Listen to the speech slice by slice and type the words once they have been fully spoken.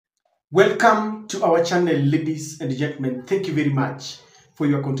Welcome to our channel, ladies and gentlemen. Thank you very much for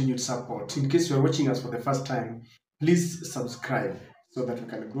your continued support. In case you are watching us for the first time, please subscribe so that we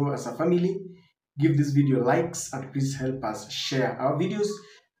can grow as a family. Give this video likes and please help us share our videos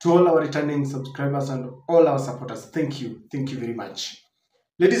to all our returning subscribers and all our supporters. Thank you. Thank you very much.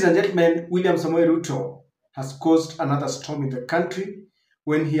 Ladies and gentlemen, William Samoei Ruto has caused another storm in the country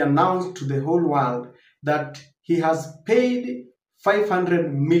when he announced to the whole world that he has paid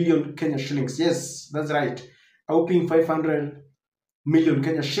 500 million Kenya shillings. Yes, that's right. A whopping 500 million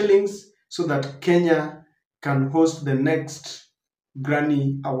Kenya shillings so that Kenya can host the next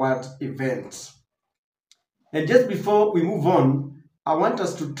Grammy Awards event. And just before we move on, I want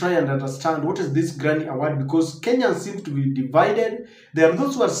us to try and understand what is this Grammy Award, because Kenyans seem to be divided. There are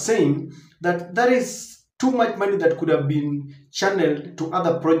those who are saying that there is too much money that could have been channeled to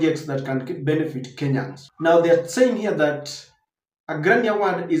other projects that can benefit Kenyans. Now they're saying here that a Grammy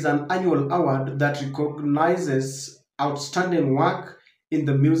Award is an annual award that recognizes outstanding work in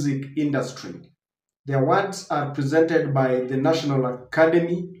the music industry. The awards are presented by the National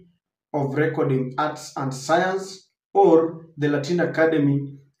Academy of Recording Arts and Science or the Latin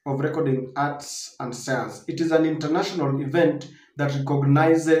Academy of Recording Arts and Science. It is an international event that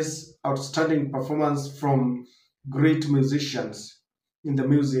recognizes outstanding performance from great musicians in the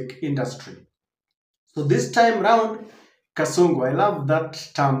music industry. So this time round, Kasongo, I love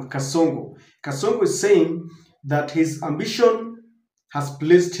that term, Kasongo. Kasongo is saying that his ambition has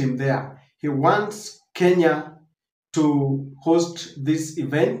placed him there. He wants Kenya to host this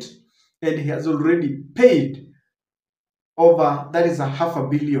event, and he has already paid over, that is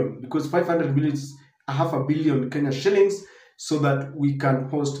 $500 million, because 500 million is $500 million Kenya shillings, so that we can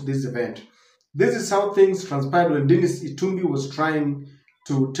host this event. This is how things transpired when Dennis Itumbi was trying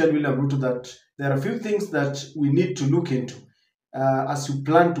to tell William Ruto that there are a few things that we need to look into as you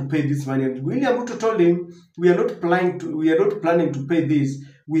plan to pay this money. And William Ruto told him, we are not planning to pay this.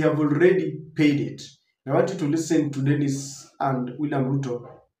 We have already paid it. I want you to listen to Dennis and William Ruto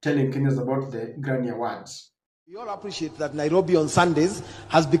telling Kenyans about the Grammy Awards. We all appreciate that Nairobi on Sundays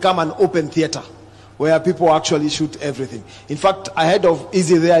has become an open theater where people actually shoot everything. In fact, ahead of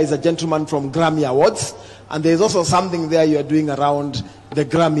Easy there is a gentleman from Grammy Awards, and there's also something there you are doing around the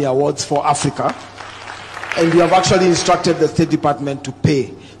Grammy Awards for Africa. And you have actually instructed the State Department to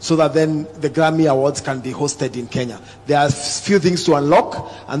pay so that then the Grammy Awards can be hosted in Kenya. There are a few things to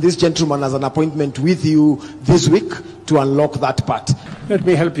unlock, and this gentleman has an appointment with you this week to unlock that part. Let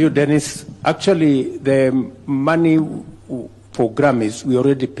me help you, Dennis. Actually, the money for Grammys, we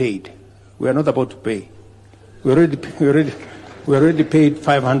already paid. We are not about to pay. We already paid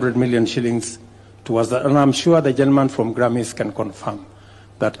 500 million shillings towards that, and I'm sure the gentleman from Grammys can confirm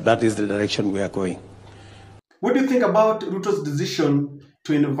that that is the direction we are going. What do you think about Ruto's decision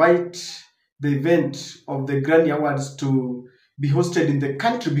to invite the event of the Grammy Awards to be hosted in the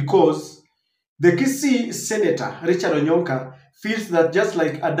country? Because the Kisii Senator, Richard Onyonka, feels that just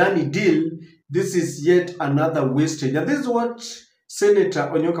like Adani deal, this is yet another wastage. And this is what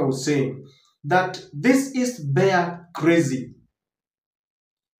Senator Onyonka was saying, that this is bare crazy.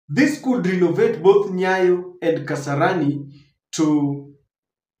 This could renovate both Nyayo and Kasarani to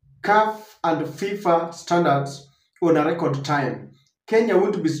CAF and FIFA standards on a record time. Kenya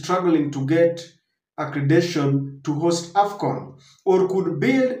won't be struggling to get accreditation to host AFCON, or could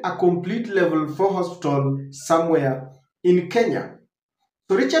build a complete level 4 hospital somewhere in Kenya.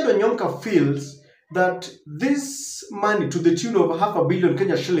 So Richard Onyonka feels that this money to the tune of $500 million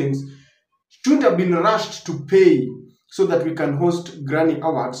Kenya shillings shouldn't have been rushed to pay so that we can host Grammy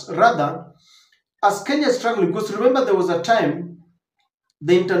Awards. Rather, as Kenya is struggling, because remember there was a time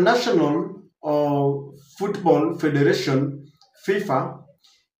the International Football Federation, FIFA,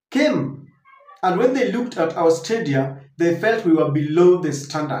 came, and when they looked at our stadia, they felt we were below the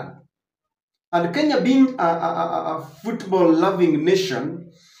standard. And Kenya being a football-loving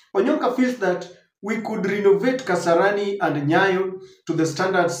nation, Onyonka feels that we could renovate Kasarani and Nyayo to the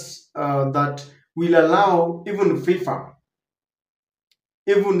standards that will allow even FIFA,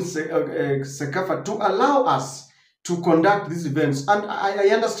 even Sekafa, to allow us to conduct these events. And I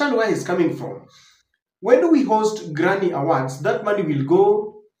understand where he's coming from. When we host Grammy Awards, that money will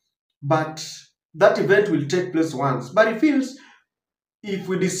go, but that event will take place once. But he feels if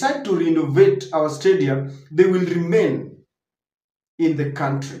we decide to renovate our stadium, they will remain in the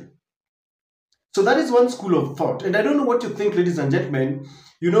country. So that is one school of thought. And I don't know what you think, ladies and gentlemen.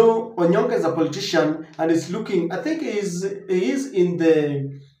 You know, Onyonka is a politician and is looking, I think he is in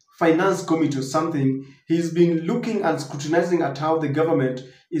the finance committee or something. He's been looking and scrutinizing at how the government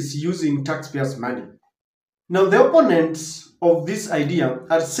is using taxpayers' money. Now, the opponents of this idea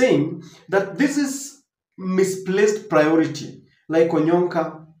are saying that this is misplaced priority. Like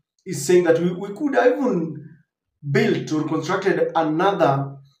Onyonka is saying that we could have even built or constructed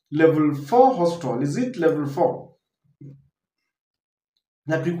another level 4 hospital. Is it level 4?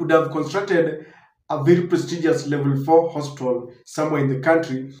 That we could have constructed a very prestigious level 4 hospital somewhere in the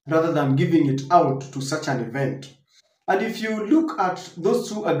country rather than giving it out to such an event. And if you look at those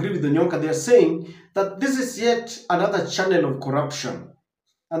who agree with the Onyonka, they are saying that this is yet another channel of corruption.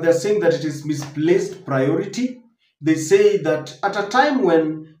 And they're saying that it is misplaced priority. They say that at a time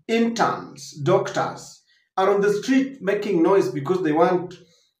when interns, doctors are on the street making noise because they want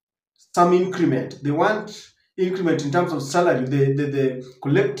some increment, they want increment in terms of salary, the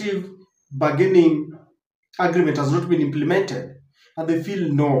collective bargaining agreement has not been implemented, and they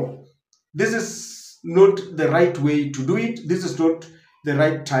feel no, this is not the right way to do it, this is not the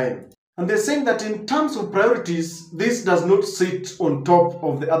right time. And they're saying that in terms of priorities, this does not sit on top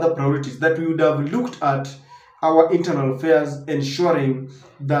of the other priorities, that we would have looked at our internal affairs, ensuring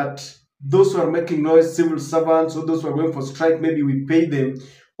that those who are making noise, civil servants, or those who are going for strike, maybe we pay them,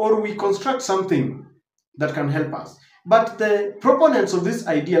 or we construct something that can help us. But the proponents of this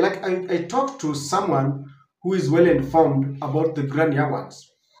idea, like I talked to someone who is well informed about the Grammy Awards,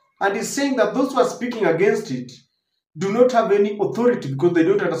 and is saying that those who are speaking against it do not have any authority because they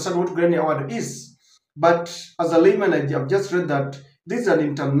don't understand what Grammy Award is. But as a layman, I have just read that this is an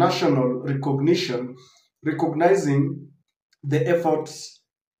international recognition, recognizing the efforts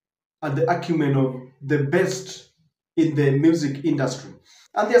and the acumen of the best in the music industry.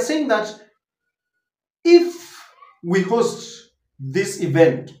 And they're saying that if we host this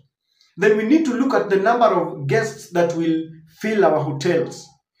event, then we need to look at the number of guests that will fill our hotels,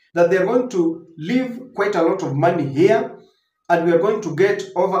 that they're going to leave quite a lot of money here, and we are going to get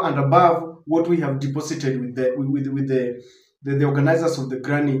over and above what we have deposited with the organizers of the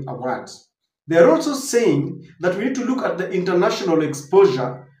Grammy Awards. They are also saying that we need to look at the international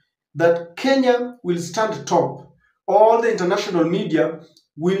exposure, that Kenya will stand top. All the international media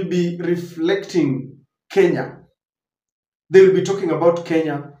will be reflecting Kenya. They will be talking about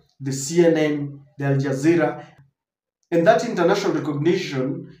Kenya, the CNN, the Al Jazeera, and that international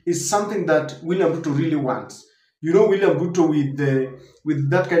recognition is something that William Ruto really wants. You know, William Ruto with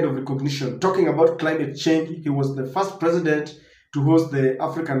that kind of recognition, talking about climate change, he was the first president to host the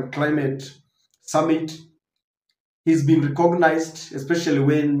African Climate Summit. He's been recognized, especially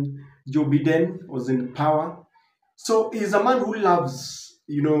when Joe Biden was in power. So he's a man who loves,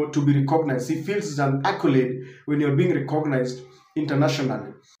 you know, to be recognized. He feels it's an accolade when you're being recognized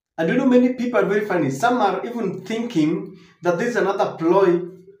internationally. And you know, many people are very funny. Some are even thinking that this is another ploy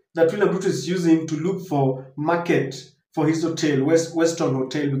that William Ruto is using to look for market for his hotel, Western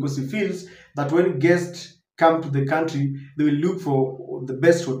Hotel, because he feels that when guests come to the country, they will look for the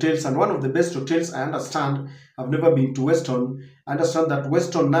best hotels. And one of the best hotels, I understand, I've never been to Western, I understand that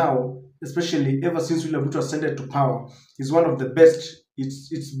Western now, especially ever since William Ruto ascended to power, is one of the best.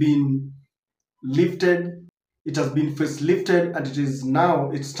 It's been lifted. It has been facelifted, and it is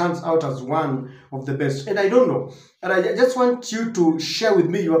now, it stands out as one of the best. And I don't know. And I just want you to share with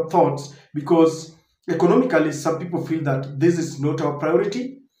me your thoughts, because economically, some people feel that this is not our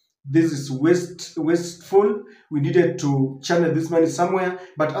priority. This is wasteful. We needed to channel this money somewhere.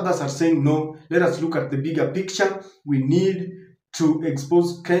 But others are saying, no, let us look at the bigger picture. We need to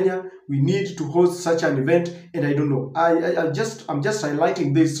expose Kenya. We need to host such an event. And I don't know. I'm just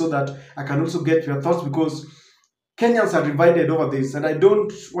highlighting this so that I can also get your thoughts, because Kenyans are divided over this, and I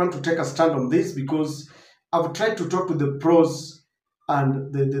don't want to take a stand on this, because I've tried to talk to the pros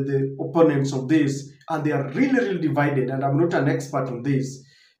and the opponents of this, and they are really divided, and I'm not an expert on this.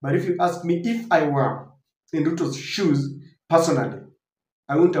 But if you ask me, if I were in Ruto's shoes, personally,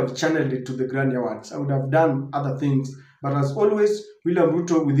 I wouldn't have channeled it to the Grammy Awards. I would have done other things. But as always, William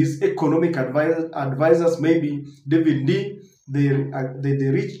Ruto with his economic advisors, maybe David D, they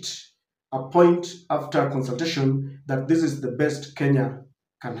reached a point after consultation that this is the best Kenya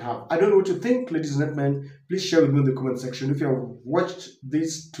can have. I don't know what you think, ladies and gentlemen. Please share with me in the comment section. If you have watched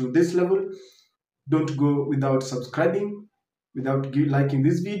this to this level, don't go without subscribing, without liking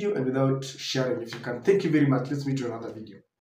this video, and without sharing if you can. Thank you very much. Let's meet you in another video.